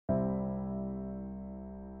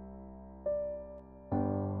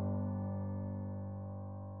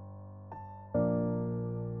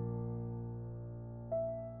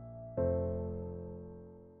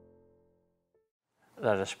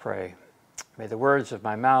Let us pray. May the words of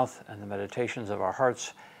my mouth and the meditations of our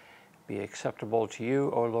hearts be acceptable to you,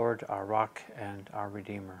 O Lord, our rock and our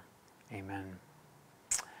Redeemer. Amen.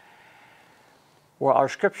 Well, our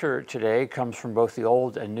scripture today comes from both the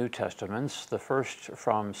Old and New Testaments. The first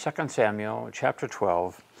from 2 Samuel chapter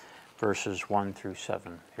 12, verses 1 through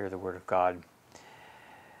 7. Hear the word of God.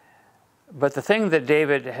 But the thing that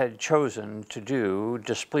David had chosen to do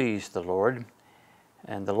displeased the Lord.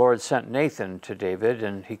 And the Lord sent Nathan to David,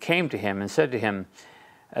 and he came to him and said to him,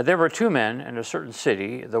 There were two men in a certain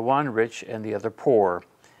city, the one rich and the other poor.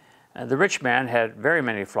 And the rich man had very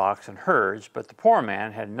many flocks and herds, but the poor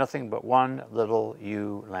man had nothing but one little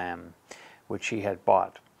ewe lamb, which he had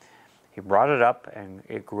bought. He brought it up, and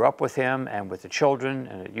it grew up with him and with the children,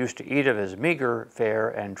 and it used to eat of his meager fare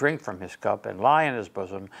and drink from his cup and lie in his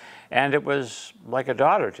bosom, and it was like a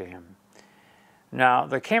daughter to him. Now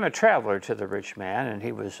there came a traveler to the rich man, and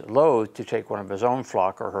he was loath to take one of his own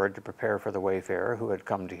flock or herd to prepare for the wayfarer who had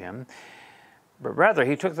come to him. But rather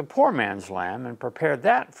he took the poor man's lamb and prepared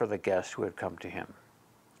that for the guest who had come to him.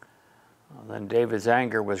 Well, then David's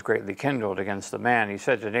anger was greatly kindled against the man. He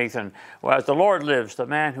said to Nathan, Well, as the Lord lives, the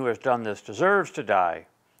man who has done this deserves to die.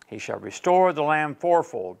 He shall restore the lamb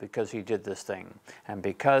fourfold because he did this thing, and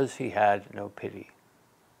because he had no pity.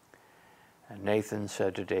 And Nathan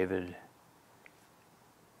said to David,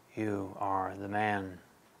 You are the man.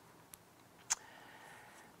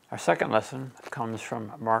 Our second lesson comes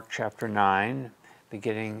from Mark chapter 9,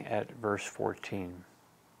 beginning at verse 14.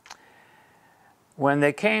 When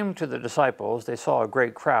they came to the disciples, they saw a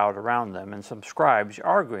great crowd around them and some scribes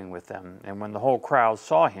arguing with them. And when the whole crowd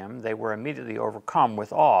saw him, they were immediately overcome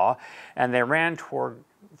with awe, and they ran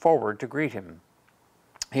forward to greet him.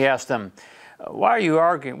 He asked them, Why are you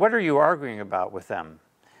arguing? What are you arguing about with them?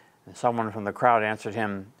 And someone from the crowd answered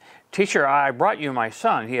him, Teacher, I brought you my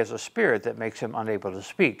son. He has a spirit that makes him unable to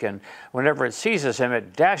speak, and whenever it seizes him,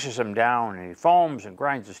 it dashes him down, and he foams and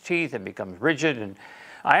grinds his teeth and becomes rigid. And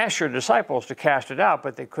I asked your disciples to cast it out,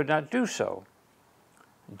 but they could not do so.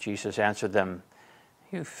 And Jesus answered them,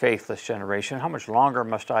 You faithless generation, how much longer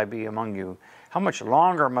must I be among you? How much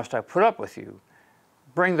longer must I put up with you?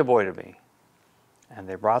 Bring the boy to me. And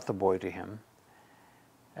they brought the boy to him.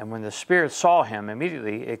 And when the spirit saw him,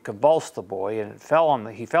 immediately it convulsed the boy, and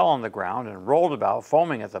he fell on the ground and rolled about,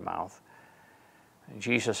 foaming at the mouth. And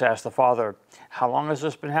Jesus asked the father, How long has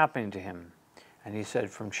this been happening to him? And he said,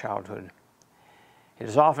 From childhood. It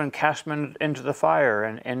is often cast him into the fire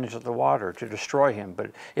and into the water to destroy him.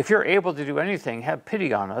 But if you're able to do anything, have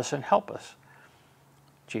pity on us and help us.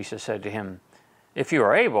 Jesus said to him, If you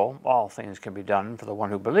are able, all things can be done for the one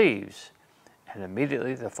who believes. And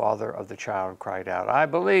immediately the father of the child cried out, I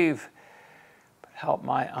believe, but help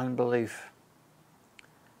my unbelief.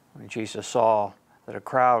 When Jesus saw that a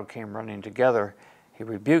crowd came running together, he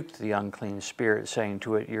rebuked the unclean spirit, saying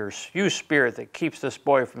to it, You spirit that keeps this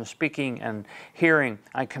boy from speaking and hearing,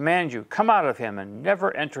 I command you, come out of him and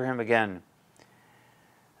never enter him again.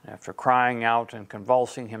 And after crying out and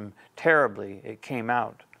convulsing him terribly, it came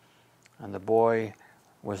out, and the boy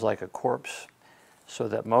was like a corpse, so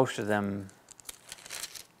that most of them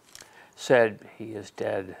said, He is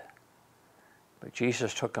dead. But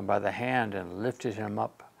Jesus took him by the hand and lifted him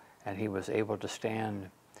up, and he was able to stand.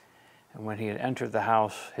 And when he had entered the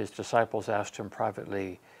house, his disciples asked him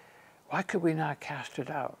privately, Why could we not cast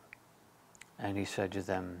it out? And he said to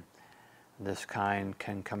them, This kind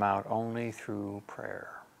can come out only through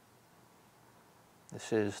prayer.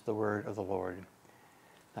 This is the word of the Lord.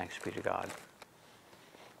 Thanks be to God.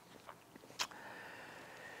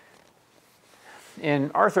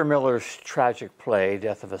 In Arthur Miller's tragic play,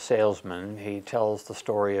 Death of a Salesman, he tells the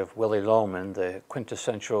story of Willie Loman, the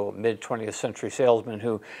quintessential mid-20th century salesman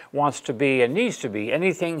who wants to be and needs to be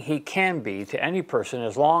anything he can be to any person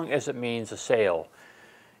as long as it means a sale.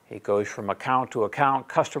 He goes from account to account,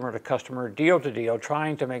 customer to customer, deal to deal,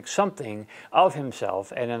 trying to make something of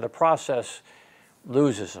himself, and in the process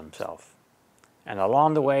loses himself. And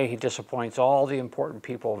along the way, he disappoints all the important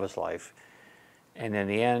people of his life. And in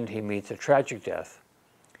the end, he meets a tragic death.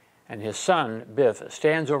 And his son, Biff,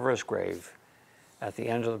 stands over his grave at the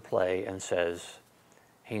end of the play and says,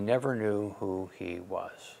 He never knew who he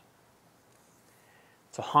was.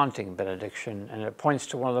 It's a haunting benediction, and it points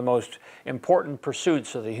to one of the most important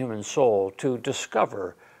pursuits of the human soul, to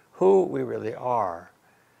discover who we really are.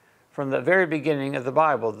 From the very beginning of the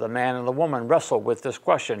Bible, the man and the woman wrestle with this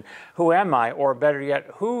question, who am I? Or better yet,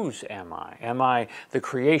 whose am I? Am I the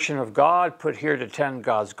creation of God put here to tend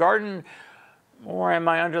God's garden? Or am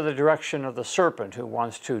I under the direction of the serpent who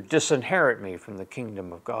wants to disinherit me from the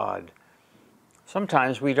kingdom of God?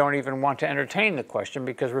 Sometimes we don't even want to entertain the question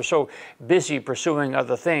because we're so busy pursuing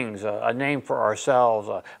other things, a name for ourselves,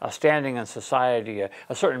 a standing in society, a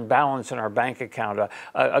certain balance in our bank account,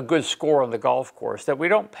 a good score on the golf course, that we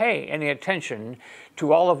don't pay any attention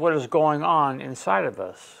to all of what is going on inside of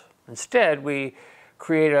us. Instead, we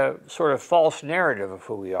create a sort of false narrative of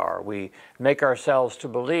who we are. We make ourselves to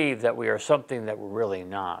believe that we are something that we're really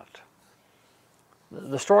not.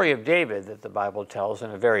 The story of David that the Bible tells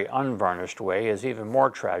in a very unvarnished way is even more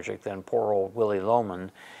tragic than poor old Willie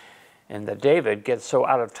Loman, in that David gets so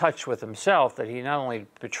out of touch with himself that he not only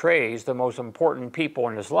betrays the most important people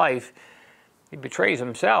in his life, he betrays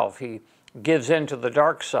himself. He gives in to the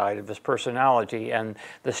dark side of his personality, and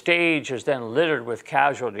the stage is then littered with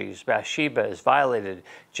casualties. Bathsheba is violated,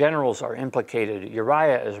 generals are implicated,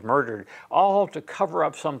 Uriah is murdered, all to cover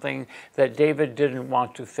up something that David didn't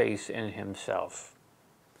want to face in himself.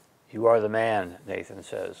 You are the man, Nathan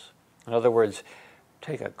says. In other words,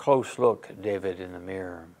 take a close look at David in the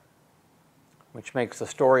mirror. Which makes the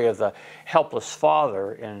story of the helpless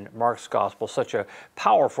father in Mark's gospel such a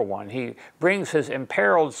powerful one. He brings his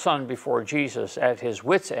imperiled son before Jesus at his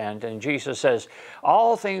wit's end, and Jesus says,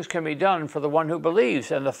 all things can be done for the one who believes.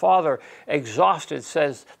 And the father, exhausted,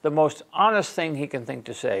 says the most honest thing he can think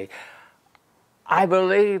to say, I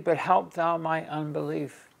believe, but help thou my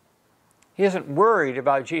unbelief. He isn't worried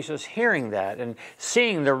about Jesus hearing that and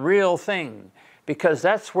seeing the real thing, because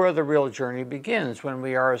that's where the real journey begins, when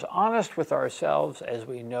we are as honest with ourselves as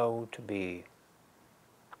we know to be.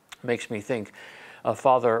 It makes me think of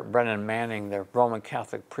Father Brennan Manning, the Roman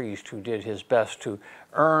Catholic priest who did his best to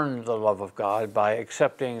earn the love of God by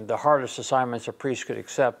accepting the hardest assignments a priest could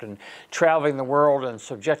accept, and traveling the world and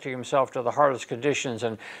subjecting himself to the hardest conditions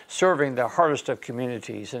and serving the hardest of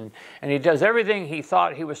communities. And he does everything he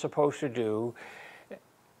thought he was supposed to do.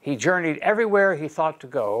 He journeyed everywhere he thought to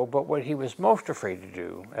go, but what he was most afraid to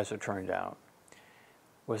do, as it turned out,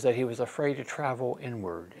 was that he was afraid to travel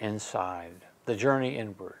inward, inside, the journey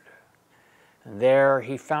inward. And there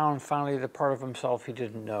he found finally the part of himself he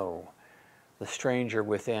didn't know, the stranger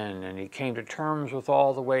within, and he came to terms with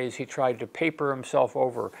all the ways he tried to paper himself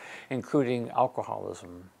over, including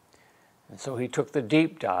alcoholism. And so he took the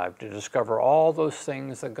deep dive to discover all those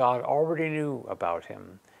things that God already knew about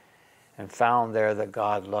him, and found there that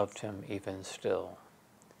God loved him even still.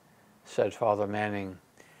 Said Father Manning,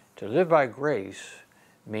 to live by grace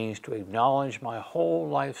means to acknowledge my whole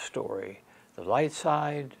life story, the light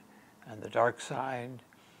side and the dark side,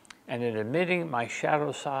 and in admitting my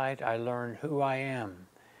shadow side, I learn who I am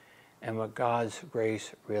and what God's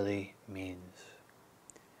grace really means.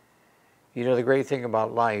 You know, the great thing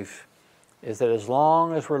about life is that as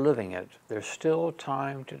long as we're living it, there's still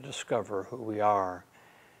time to discover who we are,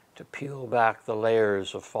 to peel back the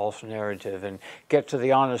layers of false narrative and get to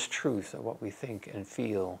the honest truth of what we think and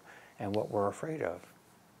feel and what we're afraid of.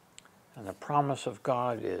 And the promise of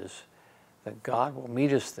God is that God will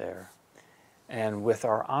meet us there, and with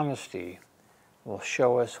our honesty will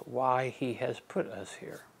show us why he has put us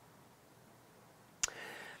here.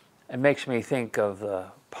 It makes me think of the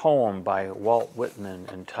poem by Walt Whitman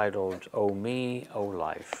entitled, O Me, O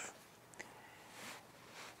Life.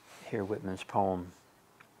 Hear Whitman's poem.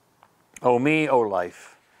 O me, O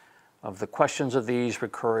life, of the questions of these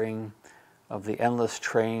recurring, of the endless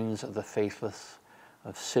trains of the faithless,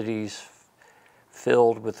 of cities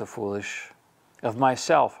filled with the foolish, of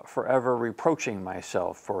myself forever reproaching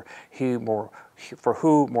myself, for who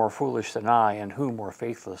more foolish than I, and who more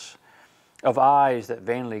faithless, of eyes that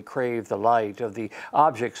vainly crave the light, of the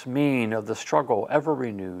objects mean, of the struggle ever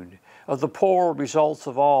renewed, of the poor results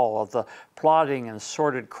of all, of the plodding and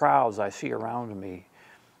sordid crowds I see around me,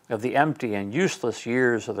 of the empty and useless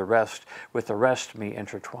years of the rest, with the rest me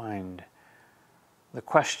intertwined. The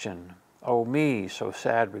question, O me, so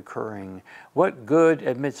sad recurring, what good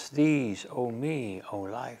amidst these, O me, O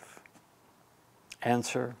life?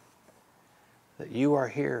 Answer, that you are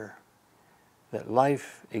here, that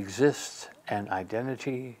life exists an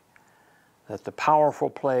identity, that the powerful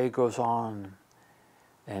play goes on,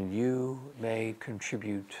 and you may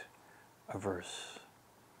contribute a verse.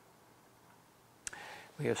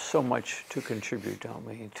 We have so much to contribute, don't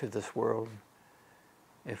we, to this world.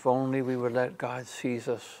 If only we would let God seize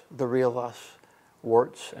us, the real us,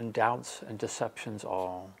 warts and doubts and deceptions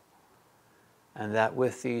all, and that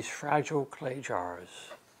with these fragile clay jars,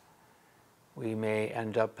 we may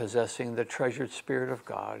end up possessing the treasured Spirit of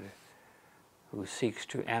God who seeks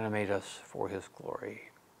to animate us for his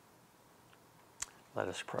glory. Let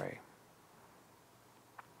us pray.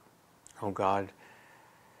 Oh God,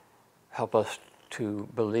 help us to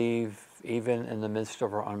believe even in the midst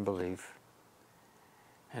of our unbelief.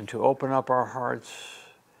 and to open up our hearts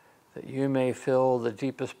that you may fill the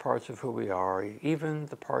deepest parts of who we are, even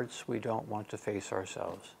the parts we don't want to face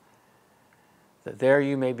ourselves. That there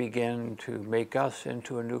you may begin to make us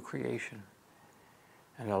into a new creation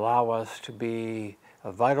and allow us to be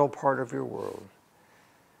a vital part of your world,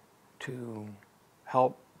 to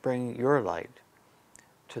help bring your light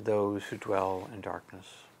to those who dwell in darkness.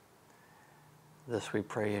 This we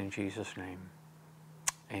pray in Jesus' name.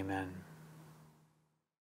 Amen.